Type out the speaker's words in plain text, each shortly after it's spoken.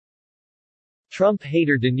Trump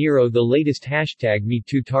hater De Niro, the latest hashtag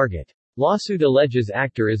 #MeToo target. Lawsuit alleges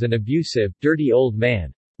actor is an abusive, dirty old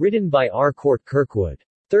man. Written by R. Court Kirkwood.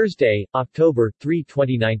 Thursday, October 3,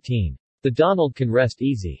 2019. The Donald can rest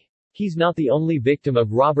easy. He's not the only victim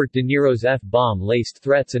of Robert De Niro's F-bomb-laced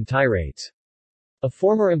threats and tirades. A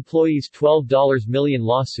former employee's $12 million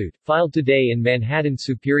lawsuit, filed today in Manhattan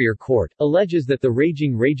Superior Court, alleges that the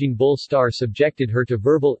Raging Bull star subjected her to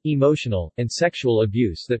verbal, emotional, and sexual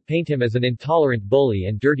abuse that paint him as an intolerant bully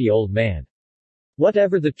and dirty old man.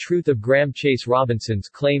 Whatever the truth of Graham Chase Robinson's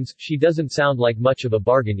claims, she doesn't sound like much of a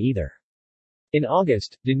bargain either. In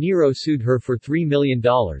August, De Niro sued her for $3 million,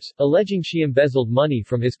 alleging she embezzled money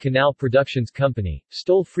from his Canal Productions company,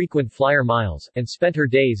 stole frequent flyer miles, and spent her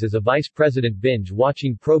days as a vice president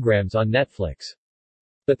binge-watching programs on Netflix.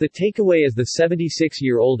 But the takeaway as the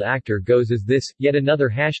 76-year-old actor goes is this: yet another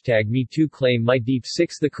hashtag #MeToo claim might deep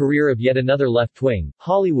six the career of yet another left-wing,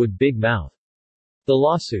 Hollywood big mouth. The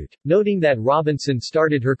lawsuit, noting that Robinson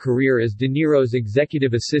started her career as De Niro's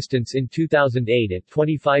executive assistant in 2008 at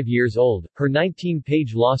 25 years old, her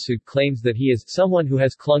 19-page lawsuit claims that he is someone who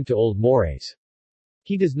has clung to old mores.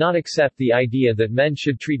 He does not accept the idea that men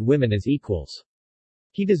should treat women as equals.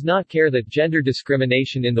 He does not care that gender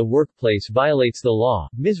discrimination in the workplace violates the law.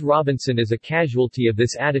 Ms. Robinson is a casualty of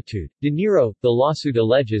this attitude. De Niro, the lawsuit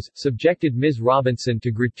alleges, subjected Ms. Robinson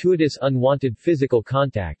to gratuitous unwanted physical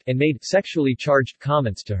contact, and made sexually charged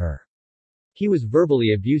comments to her. He was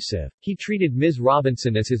verbally abusive. He treated Ms.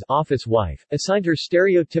 Robinson as his office wife, assigned her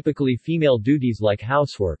stereotypically female duties like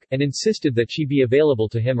housework, and insisted that she be available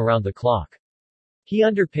to him around the clock. He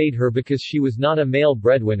underpaid her because she was not a male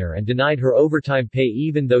breadwinner and denied her overtime pay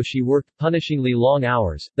even though she worked punishingly long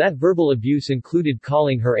hours. That verbal abuse included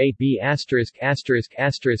calling her a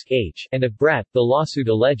B******************* H and a brat, the lawsuit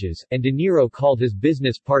alleges, and De Niro called his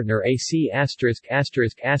business partner a C******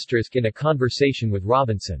 in a conversation with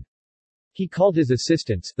Robinson. He called his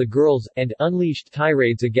assistants, the girls, and unleashed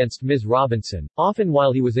tirades against Ms. Robinson, often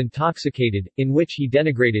while he was intoxicated, in which he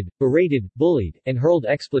denigrated, berated, bullied, and hurled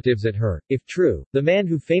expletives at her. If true, the man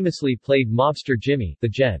who famously played mobster Jimmy, the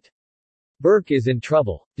Gent. Burke is in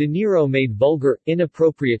trouble. De Niro made vulgar,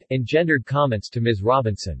 inappropriate, and gendered comments to Ms.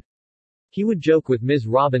 Robinson. He would joke with Ms.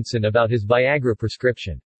 Robinson about his Viagra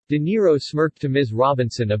prescription. De Niro smirked to Ms.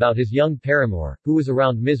 Robinson about his young paramour, who was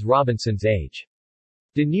around Ms. Robinson's age.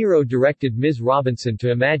 De Niro directed Ms. Robinson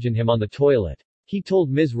to imagine him on the toilet. He told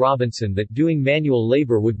Ms. Robinson that doing manual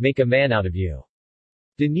labor would make a man out of you.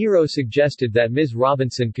 De Niro suggested that Ms.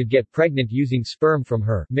 Robinson could get pregnant using sperm from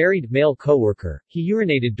her married male coworker. He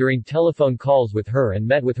urinated during telephone calls with her and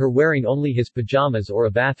met with her wearing only his pajamas or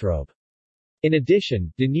a bathrobe. In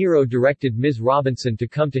addition, De Niro directed Ms. Robinson to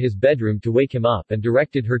come to his bedroom to wake him up and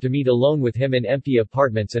directed her to meet alone with him in empty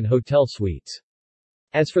apartments and hotel suites.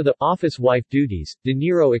 As for the office wife duties, De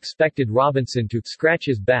Niro expected Robinson to scratch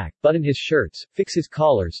his back, button his shirts, fix his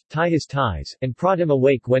collars, tie his ties, and prod him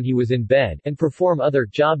awake when he was in bed, and perform other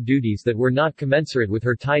job duties that were not commensurate with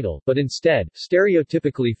her title, but instead,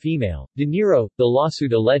 stereotypically female. De Niro, the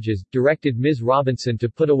lawsuit alleges, directed Ms. Robinson to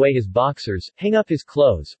put away his boxers, hang up his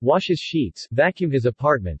clothes, wash his sheets, vacuum his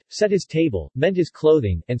apartment, set his table, mend his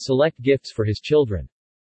clothing, and select gifts for his children.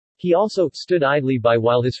 He also stood idly by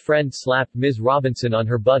while his friend slapped Ms. Robinson on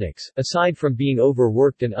her buttocks. Aside from being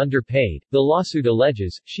overworked and underpaid, the lawsuit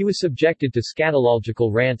alleges, she was subjected to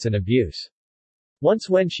scatological rants and abuse.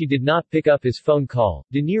 Once when she did not pick up his phone call,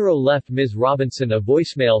 De Niro left Ms. Robinson a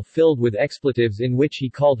voicemail filled with expletives in which he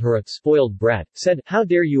called her a spoiled brat, said, "How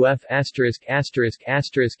dare you ******ing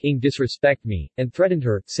disrespect me," and threatened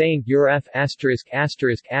her, saying, "You're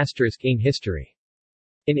 ******ing history."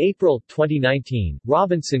 In April 2019,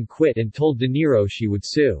 Robinson quit and told De Niro she would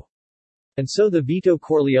sue. And so the Vito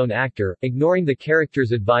Corleone actor, ignoring the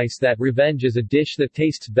character's advice that revenge is a dish that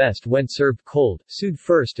tastes best when served cold, sued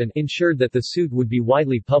first and ensured that the suit would be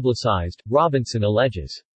widely publicized, Robinson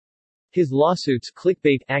alleges. His lawsuit's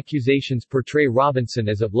clickbait accusations portray Robinson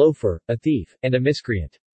as a loafer, a thief, and a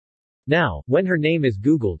miscreant. Now, when her name is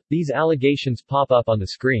Googled, these allegations pop up on the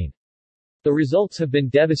screen. The results have been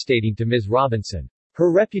devastating to Ms. Robinson. Her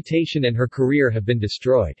reputation and her career have been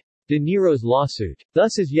destroyed. De Niro's lawsuit,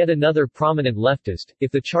 thus, is yet another prominent leftist,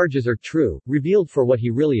 if the charges are true, revealed for what he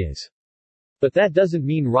really is. But that doesn't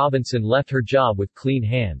mean Robinson left her job with clean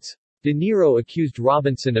hands. De Niro accused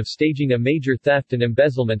Robinson of staging a major theft and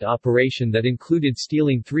embezzlement operation that included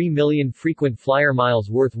stealing 3 million frequent flyer miles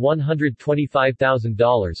worth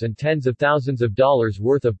 $125,000 and tens of thousands of dollars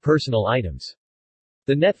worth of personal items.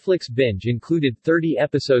 The Netflix binge included 30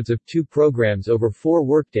 episodes of 2 programs over 4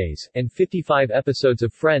 workdays, and 55 episodes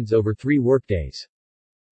of Friends over 3 workdays.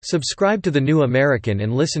 Subscribe to The New American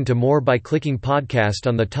and listen to more by clicking podcast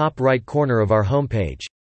on the top right corner of our homepage.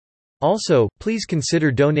 Also, please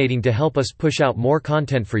consider donating to help us push out more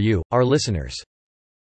content for you, our listeners.